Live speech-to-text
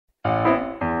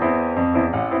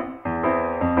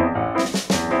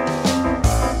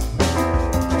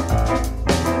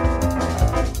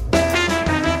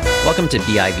Welcome to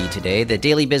BIV Today, the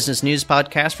daily business news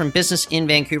podcast from Business in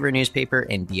Vancouver newspaper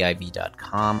and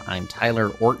BIV.com. I'm Tyler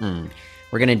Orton.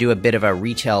 We're going to do a bit of a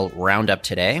retail roundup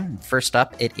today. First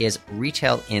up, it is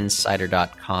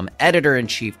RetailInsider.com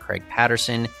editor-in-chief Craig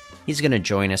Patterson. He's going to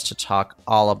join us to talk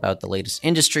all about the latest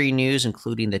industry news,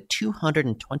 including the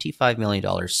 $225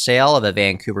 million sale of a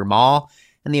Vancouver mall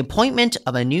and the appointment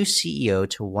of a new CEO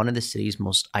to one of the city's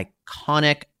most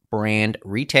iconic brand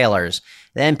retailers.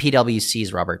 Then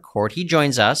PwC's Robert Court, he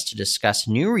joins us to discuss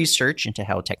new research into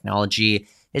how technology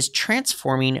is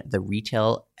transforming the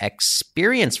retail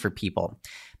experience for people.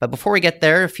 But before we get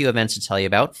there, a few events to tell you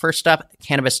about. First up,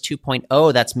 Cannabis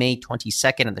 2.0. That's May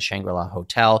 22nd at the Shangri-La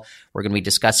Hotel. We're going to be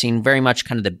discussing very much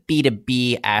kind of the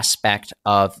B2B aspect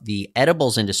of the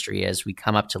edibles industry as we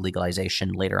come up to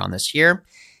legalization later on this year.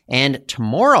 And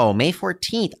tomorrow, May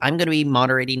 14th, I'm going to be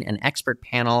moderating an expert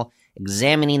panel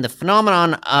examining the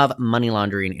phenomenon of money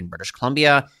laundering in British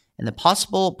Columbia and the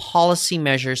possible policy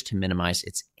measures to minimize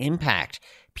its impact.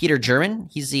 Peter German,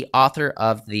 he's the author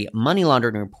of the Money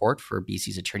Laundering Report for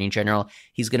BC's Attorney General.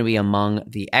 He's going to be among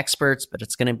the experts, but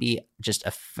it's going to be just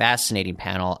a fascinating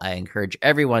panel. I encourage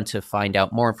everyone to find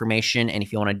out more information. And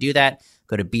if you want to do that,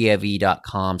 go to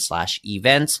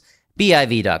biv.com/events,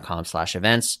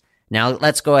 biv.com/events. Now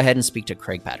let's go ahead and speak to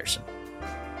Craig Patterson.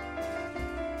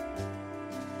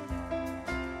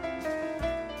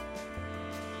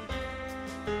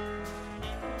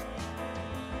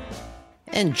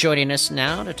 And joining us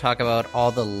now to talk about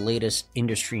all the latest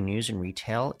industry news in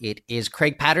retail, it is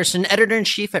Craig Patterson,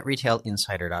 editor-in-chief at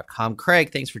RetailInsider.com.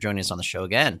 Craig, thanks for joining us on the show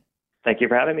again. Thank you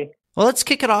for having me. Well, let's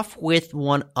kick it off with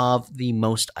one of the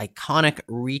most iconic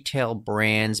retail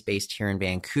brands based here in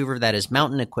Vancouver. That is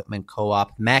Mountain Equipment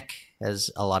Co-op, MEC, as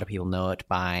a lot of people know it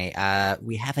by.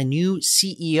 We have a new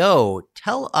CEO.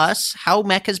 Tell us how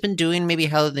MEC has been doing, maybe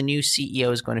how the new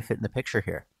CEO is going to fit in the picture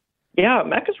here. Yeah,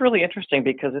 MEC is really interesting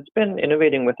because it's been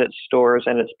innovating with its stores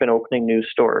and it's been opening new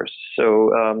stores.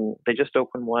 So they just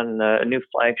opened a new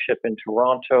flagship in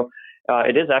Toronto.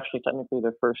 It is actually technically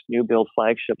their first new build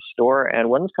flagship store, and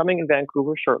one's coming in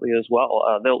Vancouver shortly as well.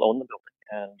 They'll own the building,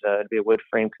 and it'll be a wood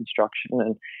frame construction,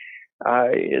 and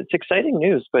it's exciting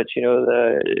news. But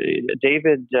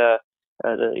David, the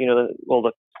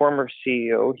former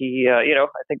CEO, he I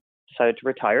think decided to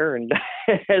retire, and but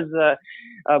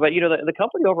the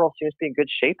company overall seems to be in good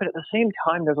shape. And at the same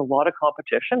time, there's a lot of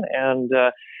competition, and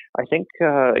I think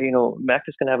MEC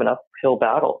is going to have an uphill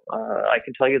battle. I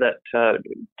can tell you that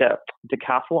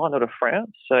Decathlon out of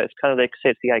France, it's kind of like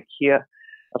say it's the IKEA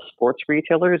of sports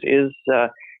retailers, is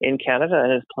in Canada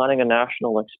and is planning a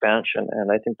national expansion,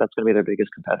 and I think that's going to be their biggest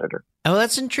competitor. Oh,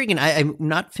 that's intriguing. I'm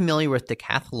not familiar with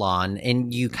Decathlon,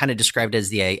 and you kind of described it as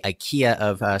the IKEA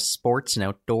of sports and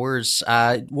outdoors.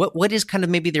 What is kind of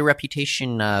maybe their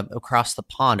reputation across the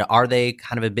pond? Are they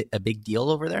kind of a big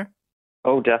deal over there?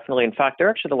 Oh, definitely. In fact,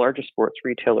 they're actually the largest sports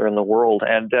retailer in the world,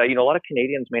 and a lot of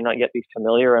Canadians may not yet be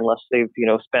familiar unless they've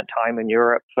spent time in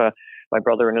Europe. My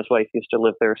brother and his wife used to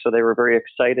live there, so they were very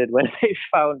excited when they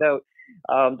found out.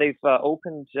 They've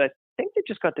opened, I think they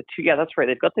just got the two. Yeah, that's right.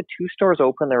 They've got the two stores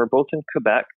open. They were both in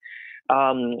Quebec.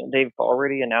 They've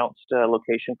already announced a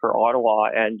location for Ottawa,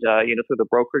 and through the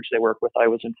brokerage they work with, I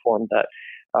was informed that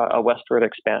a westward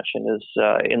expansion is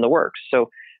in the works. So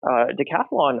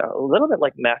Decathlon, a little bit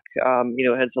like MEC,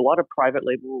 has a lot of private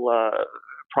label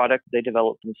product they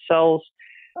develop themselves.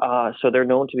 So they're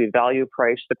known to be value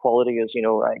priced. The quality is,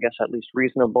 I guess at least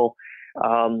reasonable.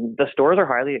 The stores are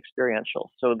highly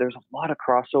experiential. So there's a lot of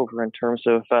crossover in terms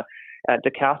of at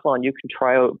Decathlon, you can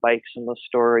try out bikes in the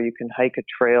store. You can hike a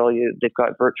trail. They've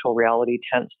got virtual reality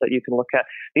tents that you can look at.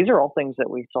 These are all things that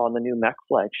we saw in the new MEC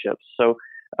flagships. So,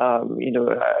 I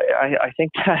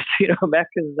think that, MEC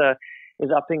is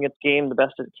upping its game the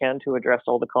best it can to address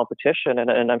all the competition.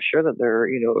 And I'm sure that they're,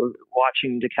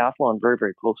 watching Decathlon very,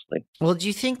 very closely. Well, do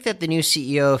you think that the new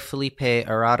CEO, Felipe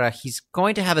Arata, he's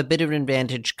going to have a bit of an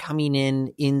advantage coming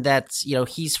in that,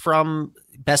 he's from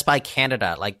Best Buy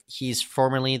Canada, like he's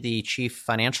formerly the chief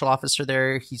financial officer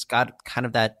there. He's got kind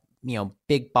of that,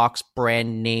 big box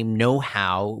brand name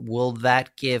know-how. Will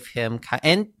that give him,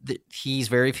 and he's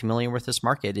very familiar with this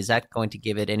market, is that going to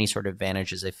give it any sort of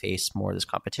advantage as they face more of this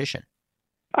competition?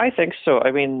 I think so.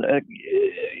 I mean,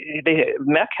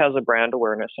 MEC has a brand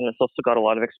awareness, and it's also got a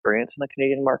lot of experience in the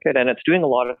Canadian market, and it's doing a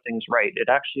lot of things right. It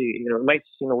actually, it might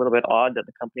seem a little bit odd that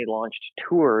the company launched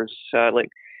tours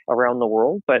around the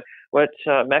world, but what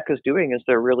MEC is doing is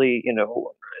they're really,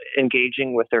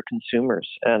 engaging with their consumers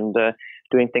and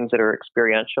doing things that are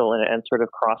experiential and sort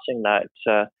of crossing that,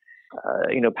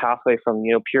 pathway from,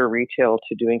 pure retail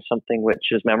to doing something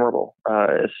which is memorable.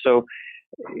 So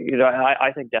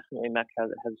I think definitely Mecca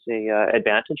has a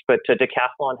advantage, but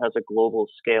Decathlon has a global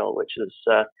scale, which is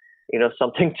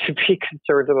something to be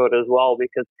concerned about as well,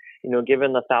 because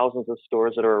given the thousands of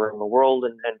stores that are around the world,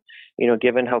 and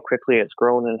given how quickly it's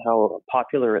grown and how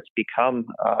popular it's become,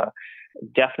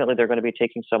 definitely they're going to be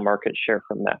taking some market share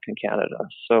from Mecca in Canada.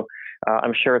 So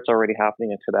I'm sure it's already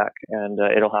happening in Quebec, and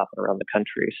it'll happen around the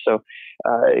country. So,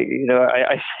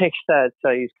 I think that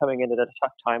he's coming in at a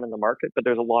tough time in the market, but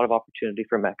there's a lot of opportunity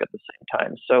for Mecca at the same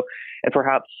time. So, and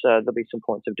perhaps there'll be some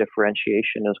points of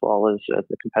differentiation as well as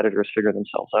the competitors figure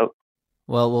themselves out.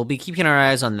 Well, we'll be keeping our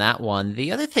eyes on that one.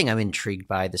 The other thing I'm intrigued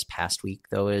by this past week,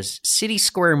 though, is City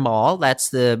Square Mall. That's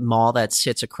the mall that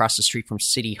sits across the street from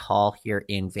City Hall here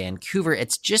in Vancouver.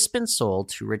 It's just been sold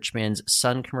to Richmond's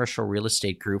Sun Commercial Real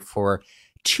Estate Group for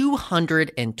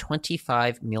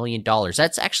 $225 million.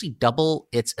 That's actually double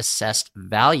its assessed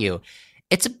value.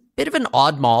 It's a bit of an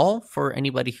odd mall for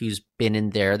anybody who's been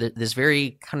in there. This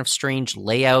very kind of strange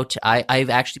layout. I've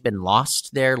actually been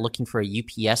lost there looking for a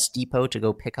UPS depot to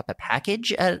go pick up a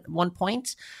package at one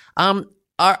point.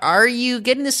 Are you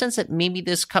getting the sense that maybe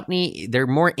this company, they're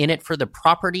more in it for the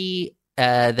property,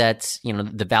 that's,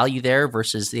 the value there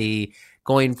versus the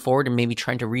going forward and maybe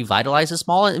trying to revitalize this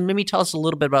mall? And maybe tell us a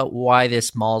little bit about why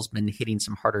this mall's been hitting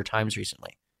some harder times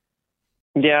recently.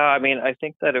 Yeah, I mean, I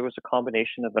think that it was a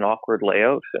combination of an awkward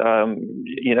layout. I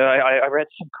read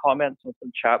some comments on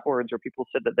some chat boards where people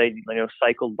said that they,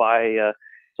 cycled by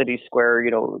City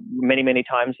Square, many, many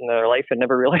times in their life and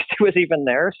never realized it was even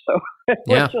there. So it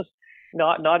was just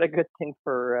not a good thing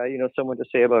for, someone to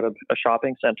say about a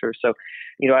shopping center. So,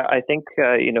 I think,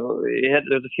 there's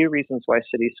a few reasons why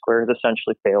City Square has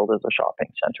essentially failed as a shopping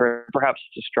center. Perhaps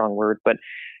it's a strong word, but,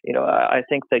 I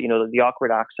think that, the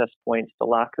awkward access points, the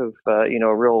lack of, a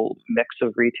real mix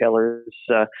of retailers,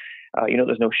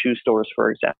 there's no shoe stores,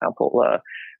 for example,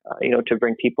 to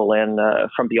bring people in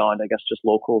from beyond, I guess, just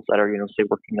locals that are, say,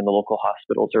 working in the local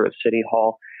hospitals or at City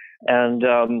Hall. And,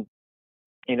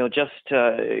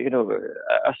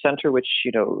 a center which,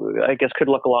 I guess could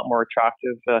look a lot more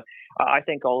attractive. I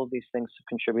think all of these things have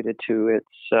contributed to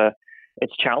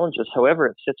its challenges. However,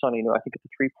 it sits on, I think it's a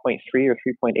 3.3 or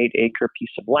 3.8 acre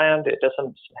piece of land. It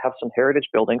doesn't have some heritage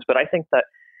buildings, but I think that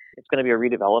it's going to be a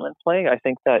redevelopment play. I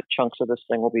think that chunks of this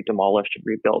thing will be demolished and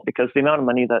rebuilt because the amount of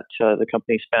money that the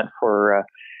company spent for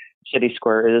City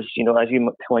Square is, as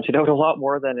you pointed out, a lot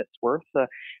more than it's worth.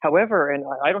 However, and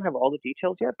I don't have all the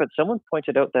details yet, but someone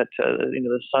pointed out that,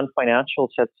 the Sun Financial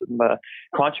had some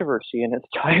controversy in its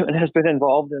time and has been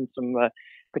involved in some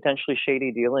potentially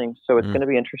shady dealings. So it's going to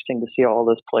be interesting to see how all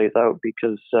this plays out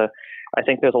because I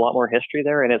think there's a lot more history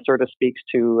there, and it sort of speaks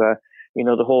to,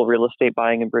 the whole real estate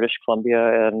buying in British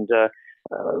Columbia. And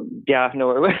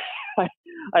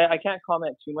I can't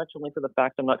comment too much, only for the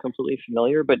fact I'm not completely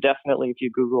familiar. But definitely, if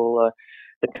you Google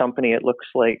the company, it looks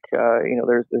like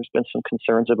there's been some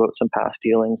concerns about some past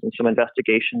dealings and some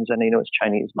investigations, and it's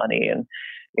Chinese money, and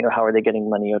how are they getting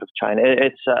money out of China?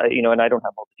 It's and I don't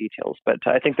have all the details, but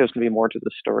I think there's going to be more to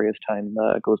the story as time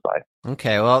goes by.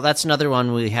 Okay, well, that's another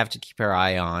one we have to keep our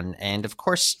eye on, and of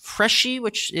course, Freshii,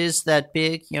 which is that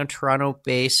big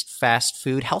Toronto-based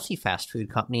healthy fast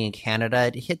food company in Canada.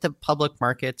 It hit the public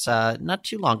markets not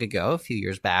too long ago, a few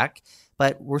years back.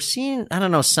 But we're seeing,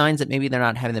 signs that maybe they're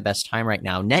not having the best time right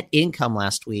now. Net income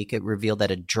last week, it revealed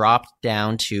that it dropped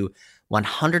down to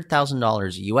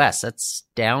 $100,000 US. That's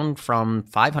down from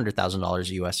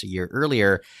 $500,000 US a year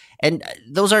earlier. And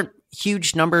those aren't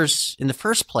huge numbers in the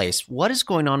first place. What is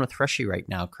going on with Freshii right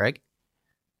now, Craig?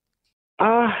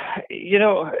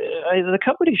 The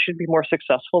company should be more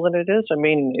successful than it is. I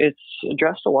mean, it's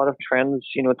addressed a lot of trends,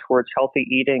 towards healthy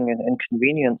eating and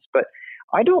convenience, but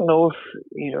I don't know if,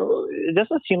 it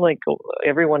doesn't seem like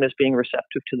everyone is being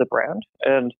receptive to the brand.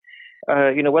 And,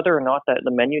 whether or not that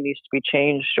the menu needs to be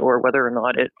changed or whether or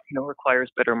not it,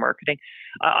 requires better marketing,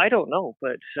 I don't know.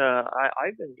 But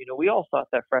I've been, we all thought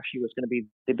that Freshii was going to be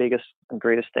the biggest and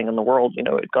greatest thing in the world. It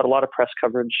got a lot of press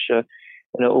coverage,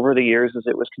 over the years as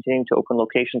it was continuing to open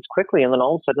locations quickly. And then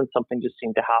all of a sudden something just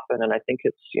seemed to happen. And I think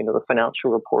it's, the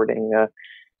financial reporting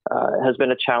has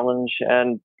been a challenge.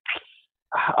 And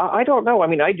I don't know. I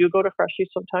mean, I do go to Freshii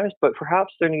sometimes, but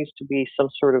perhaps there needs to be some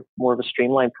sort of more of a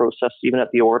streamlined process, even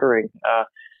at the ordering.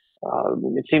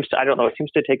 It seems to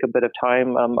take a bit of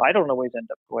time. I don't always end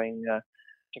up going to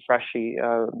Freshii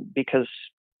because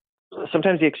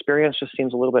sometimes the experience just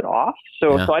seems a little bit off.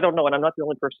 So I don't know. And I'm not the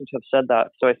only person to have said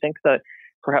that. So I think that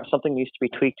perhaps something needs to be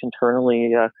tweaked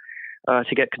internally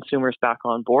to get consumers back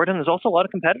on board. And there's also a lot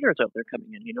of competitors out there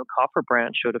coming in. Copper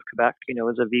Branch out of Quebec,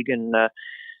 is a vegan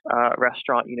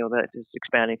restaurant, that is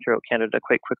expanding throughout Canada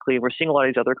quite quickly. We're seeing a lot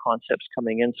of these other concepts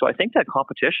coming in. So I think that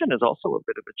competition is also a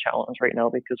bit of a challenge right now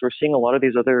because we're seeing a lot of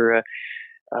these other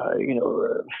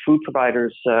food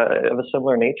providers of a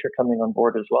similar nature coming on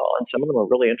board as well. And some of them are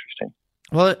really interesting.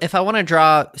 Well, if I want to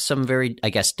draw some very, I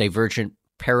guess, divergent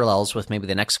parallels with maybe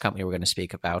the next company we're going to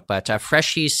speak about, but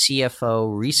Freshie's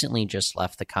CFO recently just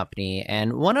left the company.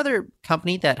 And one other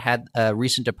company that had a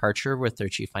recent departure with their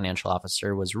chief financial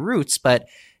officer was Roots, but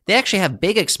they actually have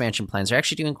big expansion plans. They're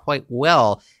actually doing quite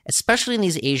well, especially in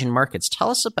these Asian markets.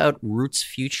 Tell us about Roots'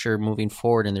 future moving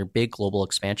forward and their big global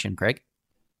expansion, Craig.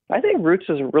 I think Roots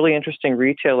is a really interesting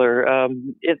retailer.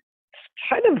 It's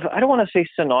kind of, I don't want to say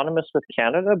synonymous with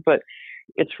Canada, but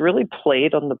it's really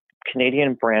played on the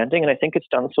Canadian branding, and I think it's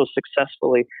done so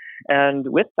successfully. And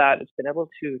with that, it's been able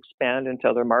to expand into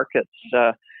other markets,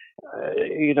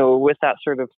 with that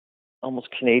sort of almost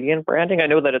Canadian branding. I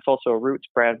know that it's also a Roots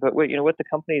brand, but what the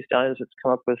company's done is it's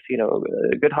come up with,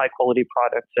 good high quality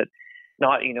products at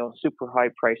not, super high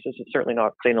prices. It's certainly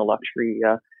not playing a luxury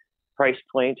price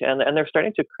point, and they're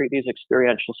starting to create these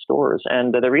experiential stores.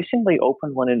 And they recently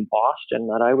opened one in Boston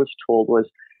that I was told was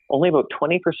only about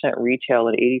 20% retail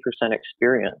and 80%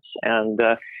 experience. And,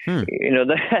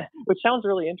 which sounds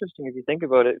really interesting if you think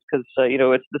about it, because,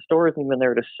 it's the store isn't even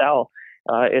there to sell.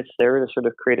 It's there to sort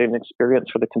of create an experience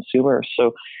for the consumer.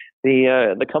 So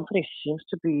the company seems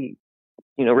to be,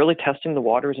 really testing the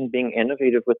waters and being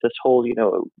innovative with this whole,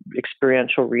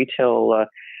 experiential retail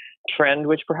trend,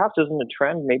 which perhaps isn't a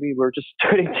trend. Maybe we're just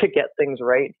starting to get things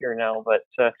right here now. But,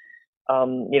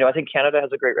 I think Canada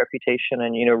has a great reputation,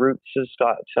 and, Roots has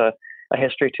got a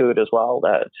history to it as well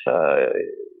that,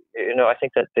 I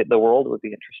think that the world would be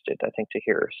interested, to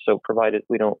hear. So provided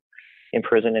we don't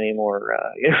imprison any more,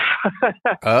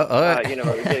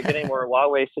 get any more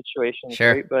Huawei situations,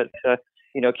 sure. Right? But,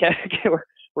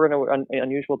 we're in an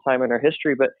unusual time in our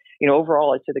history, but,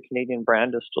 overall, I'd say the Canadian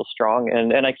brand is still strong.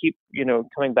 And I keep,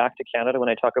 coming back to Canada when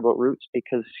I talk about Roots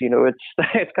because,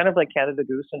 it's kind of like Canada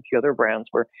Goose and a few other brands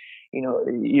where,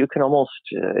 you can almost,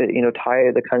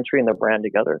 tie the country and the brand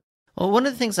together. Well, one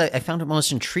of the things I found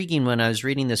most intriguing when I was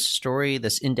reading this story,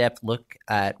 this in-depth look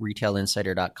at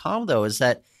retailinsider.com, though, is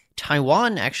that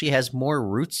Taiwan actually has more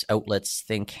Roots outlets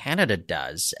than Canada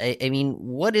does. I mean,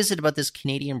 what is it about this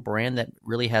Canadian brand that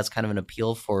really has kind of an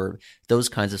appeal for those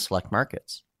kinds of select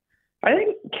markets? I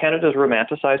think Canada's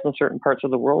romanticized in certain parts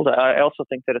of the world. I also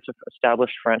think that it's an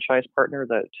established franchise partner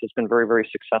that has been very, very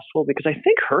successful because I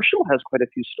think Herschel has quite a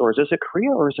few stores. Is it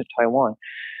Korea or is it Taiwan?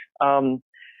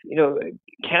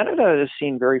 Canada is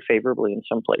seen very favorably in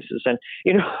some places. And,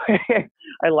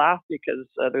 I laugh because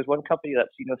there's one company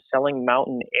that's, selling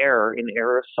mountain air in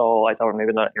aerosol. I thought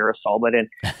maybe not aerosol, but in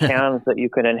cans that you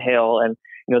can inhale. And,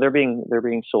 they're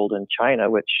being sold in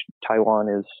China, which Taiwan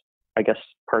is, I guess,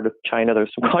 part of China.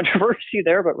 There's some controversy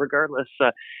there, but regardless,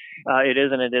 it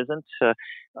is and it isn't.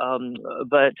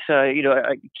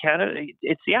 Canada,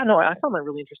 I found that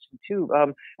really interesting too.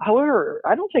 However,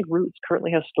 I don't think Roots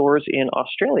currently has stores in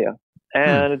Australia.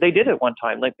 And they did at one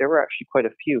time. Like there were actually quite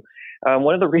a few.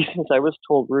 One of the reasons I was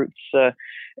told Roots,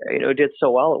 did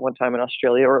so well at one time in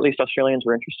Australia, or at least Australians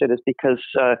were interested, is because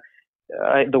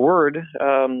the word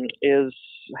is,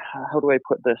 how do I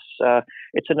put this?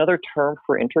 It's another term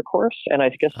for intercourse, and I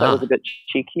guess that was a bit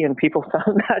cheeky, and people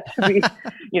found that to be,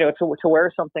 to wear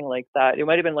something like that. It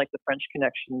might have been like the French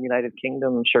Connection United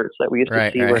Kingdom shirts that we used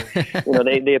to see, where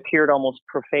they appeared almost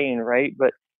profane, right?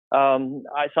 But I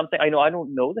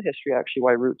don't know the history actually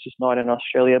why Roots is not in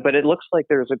Australia, but it looks like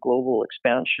there's a global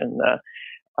expansion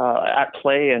at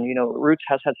play. And, Roots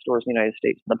has had stores in the United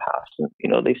States in the past.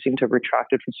 And, they seem to have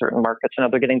retracted from certain markets and now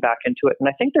they're getting back into it. And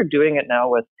I think they're doing it now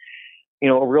with,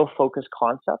 a real focused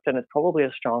concept. And it's probably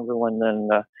a stronger one than,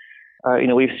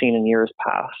 we've seen in years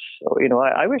past. So,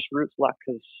 I wish Roots luck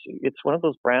because it's one of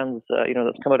those brands,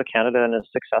 that's come out of Canada and is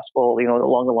successful,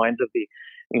 along the lines of the,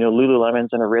 Lululemons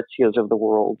and Aritzias of the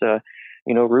world.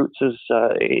 Roots is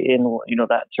in,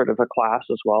 that sort of a class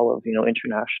as well of,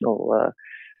 international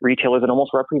retailers that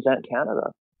almost represent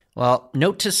Canada. Well,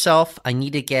 note to self, I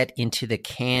need to get into the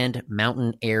canned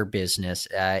mountain air business.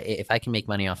 If I can make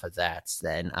money off of that,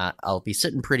 then I'll be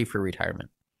sitting pretty for retirement.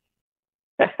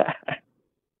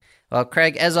 Well,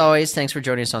 Craig, as always, thanks for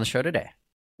joining us on the show today.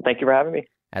 Thank you for having me.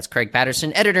 That's Craig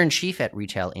Patterson, editor-in-chief at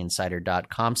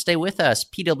retailinsider.com. Stay with us.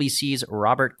 PwC's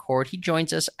Robert Cord, he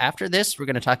joins us after this. We're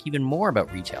going to talk even more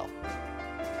about retail.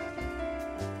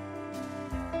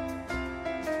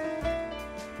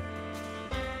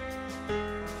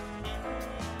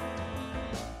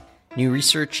 New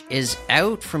research is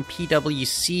out from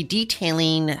PwC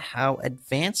detailing how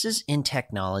advances in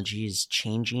technology is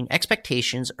changing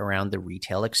expectations around the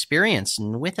retail experience.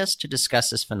 And with us to discuss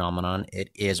this phenomenon, it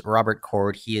is Robert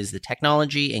Cord. He is the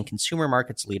technology and consumer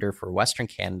markets leader for Western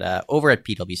Canada over at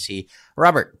PwC.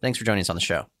 Robert, thanks for joining us on the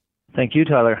show. Thank you,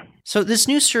 Tyler. So this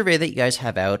new survey that you guys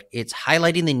have out, it's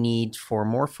highlighting the need for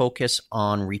more focus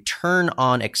on return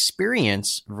on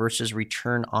experience versus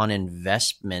return on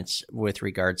investments with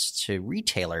regards to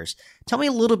retailers. Tell me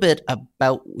a little bit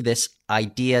about this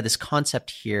idea, this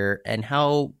concept here, and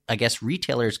how, I guess,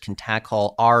 retailers can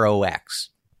tackle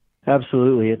ROX.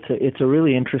 Absolutely. It's a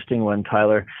really interesting one,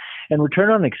 Tyler. And return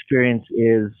on experience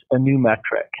is a new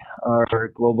metric.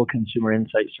 Our Global Consumer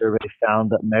Insight Survey found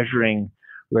that measuring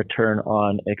return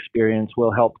on experience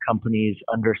will help companies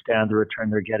understand the return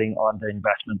they're getting on the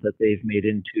investment that they've made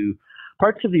into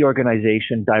parts of the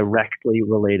organization directly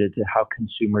related to how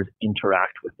consumers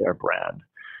interact with their brand.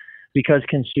 Because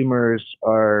consumers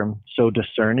are so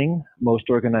discerning, most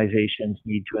organizations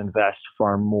need to invest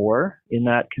far more in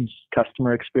that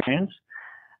customer experience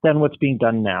than what's being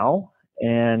done now.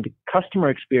 And customer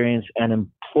experience and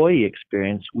employee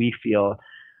experience, we feel,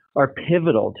 are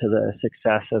pivotal to the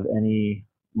success of any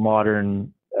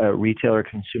modern retail or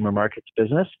consumer markets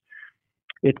business.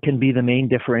 It can be the main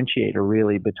differentiator,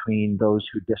 really, between those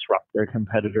who disrupt their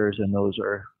competitors and those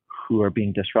who are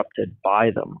being disrupted by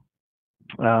them.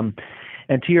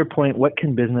 And to your point, what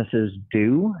can businesses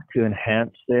do to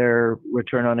enhance their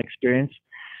return on experience?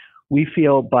 We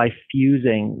feel by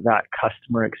fusing that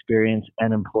customer experience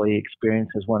and employee experience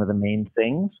as one of the main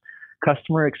things.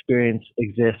 Customer experience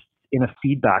exists in a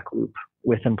feedback loop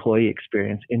with employee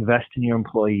experience. Invest in your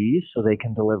employees so they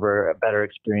can deliver a better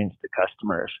experience to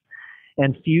customers.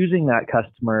 And fusing that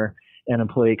customer and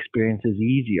employee experience is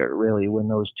easier, really, when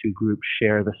those two groups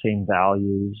share the same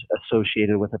values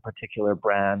associated with a particular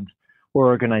brand or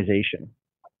organization.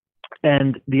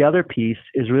 And the other piece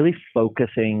is really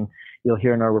focusing, you'll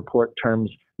hear in our report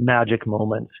terms, magic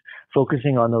moments,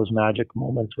 focusing on those magic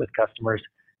moments with customers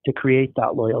to create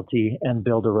that loyalty and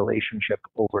build a relationship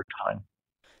over time.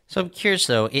 So I'm curious,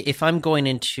 though, if I'm going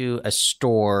into a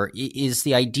store, is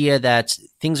the idea that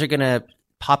things are going to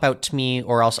pop out to me,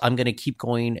 or else I'm going to keep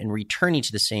going and returning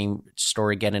to the same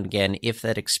store again and again if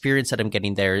that experience that I'm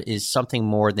getting there is something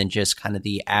more than just kind of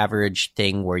the average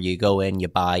thing where you go in, you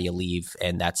buy, you leave,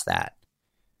 and that's that?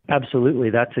 Absolutely.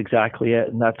 That's exactly it.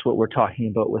 And that's what we're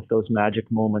talking about with those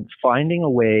magic moments. Finding a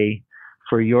way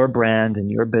for your brand and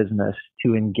your business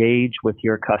to engage with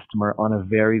your customer on a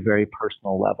very, very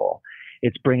personal level.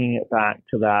 It's bringing it back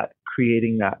to that,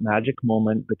 creating that magic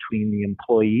moment between the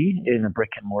employee in a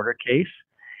brick and mortar case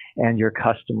and your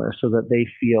customer so that they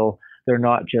feel they're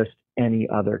not just any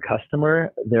other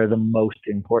customer, they're the most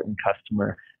important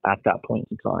customer at that point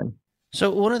in time. So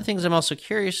one of the things I'm also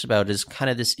curious about is kind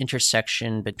of this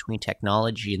intersection between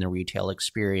technology and the retail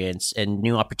experience and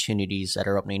new opportunities that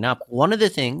are opening up. One of the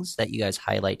things that you guys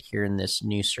highlight here in this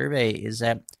new survey is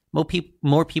that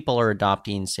more people are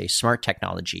adopting, say, smart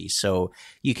technology. So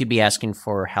you could be asking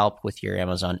for help with your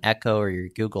Amazon Echo or your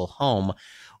Google Home.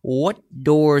 What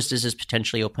doors does this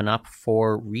potentially open up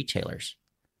for retailers?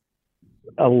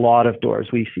 A lot of doors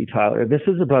we see, Tyler. This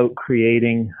is about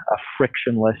creating a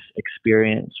frictionless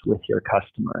experience with your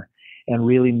customer and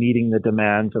really meeting the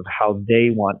demands of how they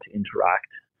want to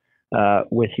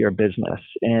interact with your business.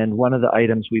 And one of the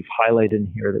items we've highlighted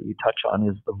in here that you touch on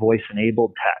is the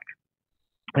voice-enabled tech.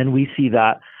 And we see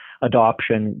that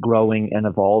adoption growing and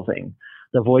evolving.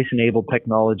 The voice-enabled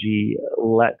technology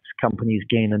lets companies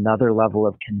gain another level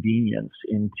of convenience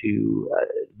into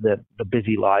the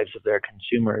busy lives of their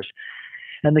consumers.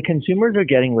 And the consumers are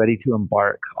getting ready to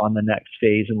embark on the next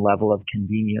phase and level of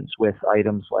convenience with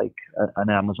items like an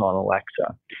Amazon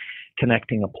Alexa,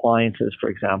 connecting appliances, for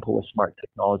example, with smart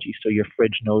technology. So your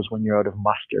fridge knows when you're out of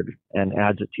mustard and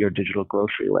adds it to your digital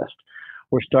grocery list.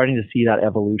 We're starting to see that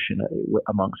evolution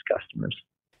amongst customers.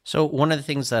 So one of the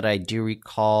things that I do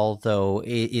recall, though,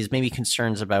 is maybe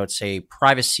concerns about, say,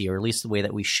 privacy, or at least the way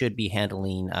that we should be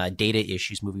handling data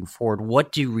issues moving forward.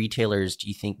 What do retailers, do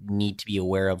you think, need to be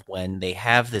aware of when they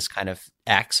have this kind of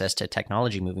access to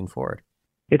technology moving forward?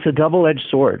 It's a double-edged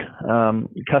sword.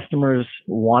 Customers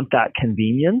want that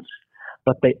convenience,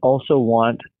 but they also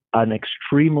want an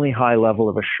extremely high level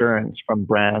of assurance from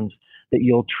brands that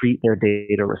you'll treat their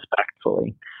data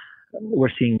respectfully. We're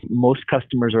seeing most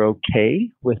customers are okay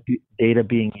with data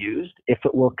being used if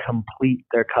it will complete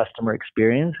their customer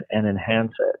experience and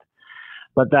enhance it.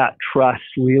 But that trust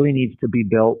really needs to be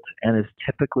built and is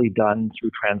typically done through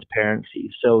transparency.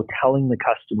 So telling the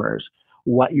customers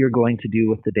what you're going to do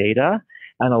with the data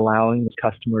and allowing the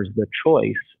customers the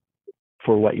choice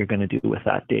for what you're going to do with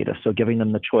that data. So giving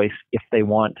them the choice if they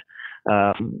want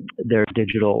their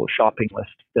digital shopping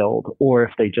list filled, or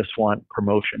if they just want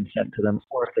promotions sent to them,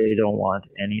 or if they don't want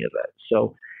any of it.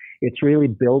 So it's really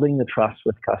building the trust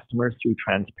with customers through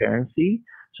transparency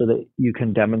so that you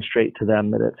can demonstrate to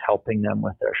them that it's helping them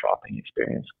with their shopping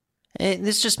experience. And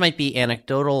this just might be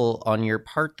anecdotal on your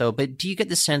part, though, but do you get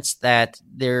the sense that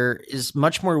there is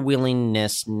much more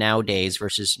willingness nowadays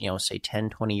versus, say 10,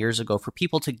 20 years ago for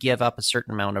people to give up a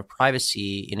certain amount of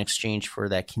privacy in exchange for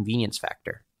that convenience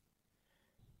factor?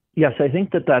 Yes, I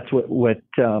think that's what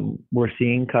we're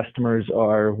seeing. Customers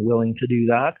are willing to do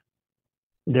that.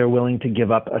 They're willing to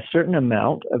give up a certain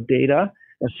amount of data,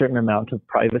 a certain amount of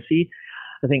privacy.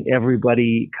 I think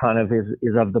everybody kind of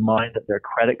is of the mind that their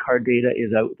credit card data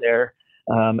is out there,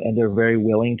 and they're very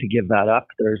willing to give that up.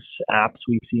 There's apps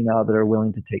we see now that are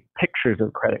willing to take pictures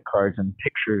of credit cards and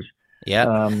pictures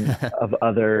of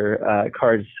other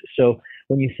cards. So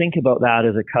when you think about that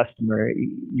as a customer,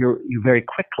 you very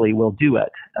quickly will do it.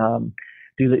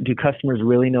 Do customers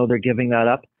really know they're giving that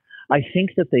up? I think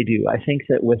that they do. I think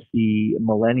that with the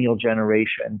millennial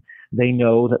generation, they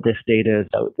know that this data is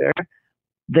out there.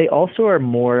 They also are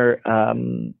more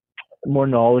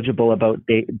knowledgeable about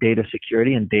data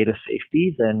security and data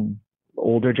safety than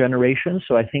older generations.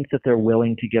 So I think that they're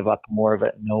willing to give up more of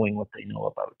it, knowing what they know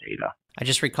about data. I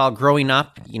just recall growing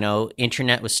up,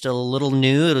 internet was still a little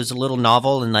new. It was a little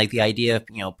novel. And like the idea of,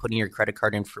 putting your credit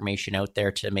card information out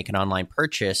there to make an online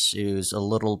purchase is a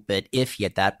little bit iffy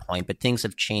at that point. But things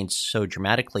have changed so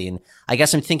dramatically. And I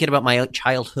guess I'm thinking about my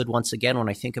childhood once again when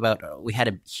I think about we had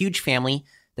a huge family.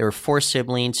 There were 4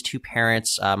 siblings, 2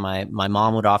 parents. My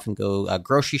mom would often go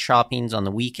grocery shopping on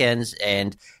the weekends,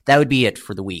 and that would be it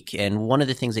for the week. And one of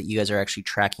the things that you guys are actually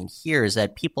tracking here is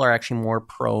that people are actually more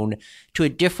prone to a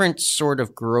different sort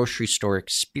of grocery store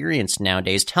experience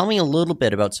nowadays. Tell me a little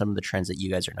bit about some of the trends that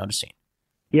you guys are noticing.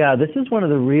 Yeah, this is one of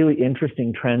the really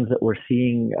interesting trends that we're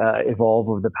seeing evolve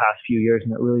over the past few years,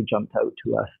 and it really jumped out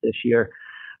to us this year.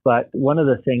 But one of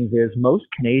the things is most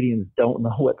Canadians don't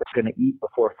know what they're going to eat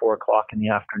before 4 o'clock in the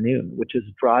afternoon, which is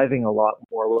driving a lot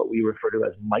more what we refer to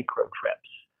as micro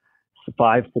trips,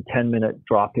 5 to 10 minute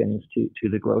drop-ins to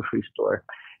the grocery store.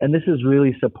 And this is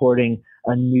really supporting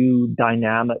a new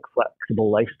dynamic,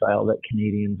 flexible lifestyle that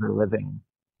Canadians are living.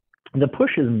 The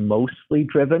push is mostly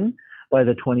driven by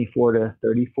the 24 to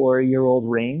 34-year-old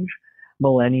range.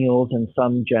 Millennials and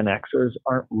some Gen Xers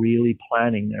aren't really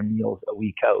planning their meals a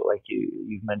week out, like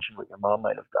you've mentioned what your mom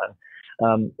might have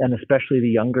done, and especially the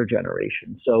younger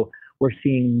generation. So we're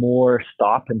seeing more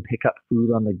stop and pick up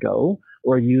food on the go,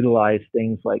 or utilize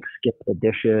things like Skip the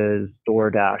Dishes,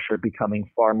 DoorDash are becoming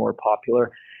far more popular,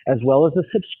 as well as the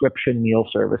subscription meal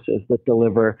services that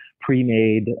deliver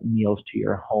pre-made meals to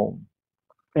your home.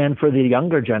 And for the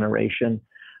younger generation,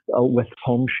 with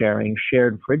home sharing,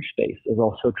 shared fridge space is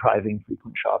also driving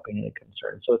frequent shopping and a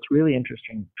concern. So it's really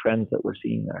interesting trends that we're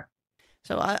seeing there.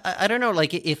 So I don't know,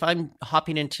 like if I'm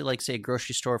hopping into like say a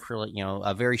grocery store for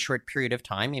a very short period of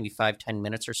time, maybe 5-10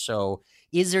 minutes or so,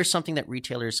 is there something that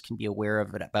retailers can be aware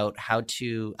of about how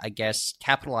to, I guess,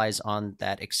 capitalize on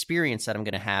that experience that I'm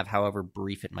going to have, however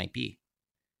brief it might be?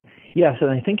 Yes, and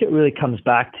I think it really comes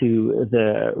back to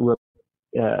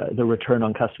the return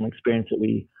on customer experience that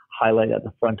we highlight at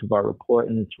the front of our report,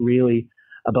 and it's really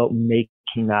about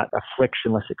making that a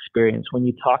frictionless experience. When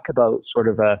you talk about sort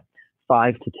of a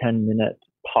 5 to 10 minute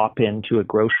pop into a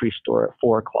grocery store at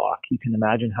 4 o'clock, you can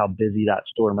imagine how busy that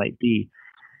store might be.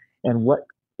 And what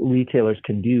retailers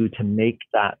can do to make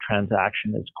that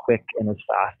transaction as quick and as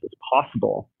fast as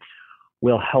possible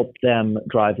will help them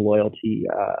drive loyalty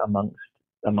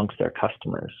amongst their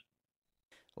customers.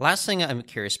 Last thing I'm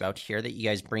curious about here that you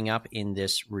guys bring up in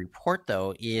this report,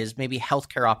 though, is maybe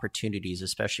healthcare opportunities,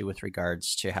 especially with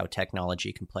regards to how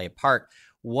technology can play a part.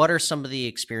 What are some of the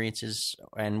experiences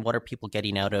and what are people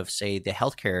getting out of, say, the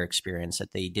healthcare experience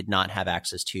that they did not have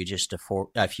access to just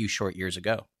a few short years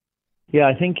ago? Yeah,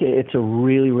 I think it's a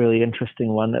really, really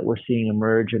interesting one that we're seeing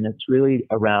emerge, and it's really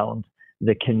around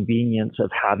the convenience of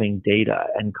having data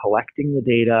and collecting the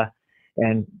data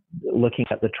and looking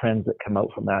at the trends that come out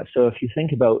from that. So if you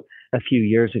think about a few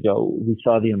years ago, we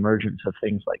saw the emergence of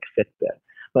things like Fitbit.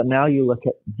 But now you look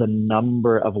at the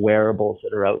number of wearables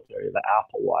that are out there, the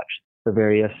Apple Watch, the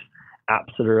various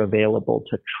apps that are available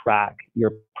to track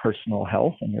your personal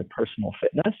health and your personal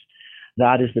fitness.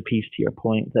 That is the piece, to your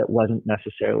point, that wasn't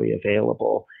necessarily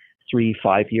available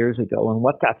 3-5 years ago. And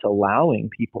what that's allowing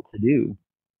people to do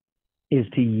is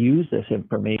to use this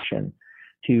information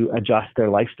to adjust their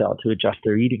lifestyle, to adjust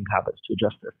their eating habits, to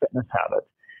adjust their fitness habits.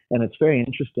 And it's very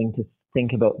interesting to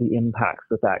think about the impacts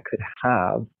that could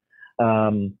have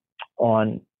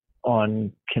on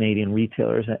on Canadian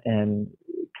retailers and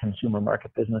consumer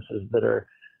market businesses that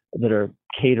are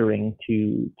catering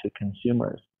to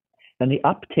consumers. And the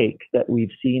uptake that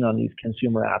we've seen on these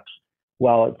consumer apps,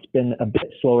 while it's been a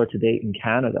bit slower to date in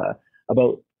Canada,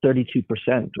 about 32%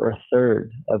 or a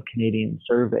third of Canadians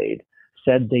surveyed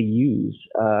said they use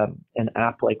an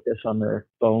app like this on their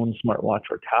phone, smartwatch,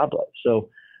 or tablet. So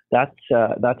that's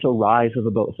a rise of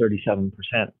about 37%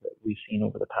 that we've seen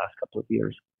over the past couple of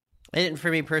years. And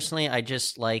for me personally, I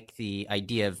just like the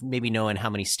idea of maybe knowing how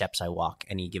many steps I walk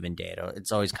any given day.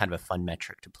 It's always kind of a fun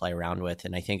metric to play around with.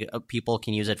 And I think people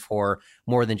can use it for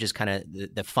more than just kind of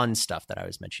the fun stuff that I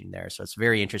was mentioning there. So it's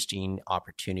very interesting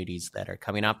opportunities that are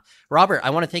coming up. Robert, I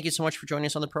want to thank you so much for joining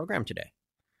us on the program today.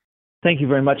 Thank you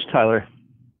very much, Tyler.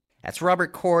 That's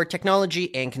Robert Core,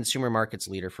 Technology and Consumer Markets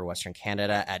Leader for Western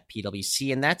Canada at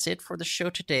PwC. And that's it for the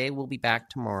show today. We'll be back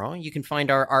tomorrow. You can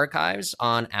find our archives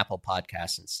on Apple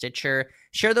Podcasts and Stitcher.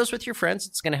 Share those with your friends.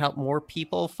 It's going to help more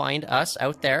people find us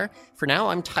out there. For now,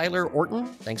 I'm Tyler Orton.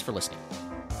 Thanks for listening.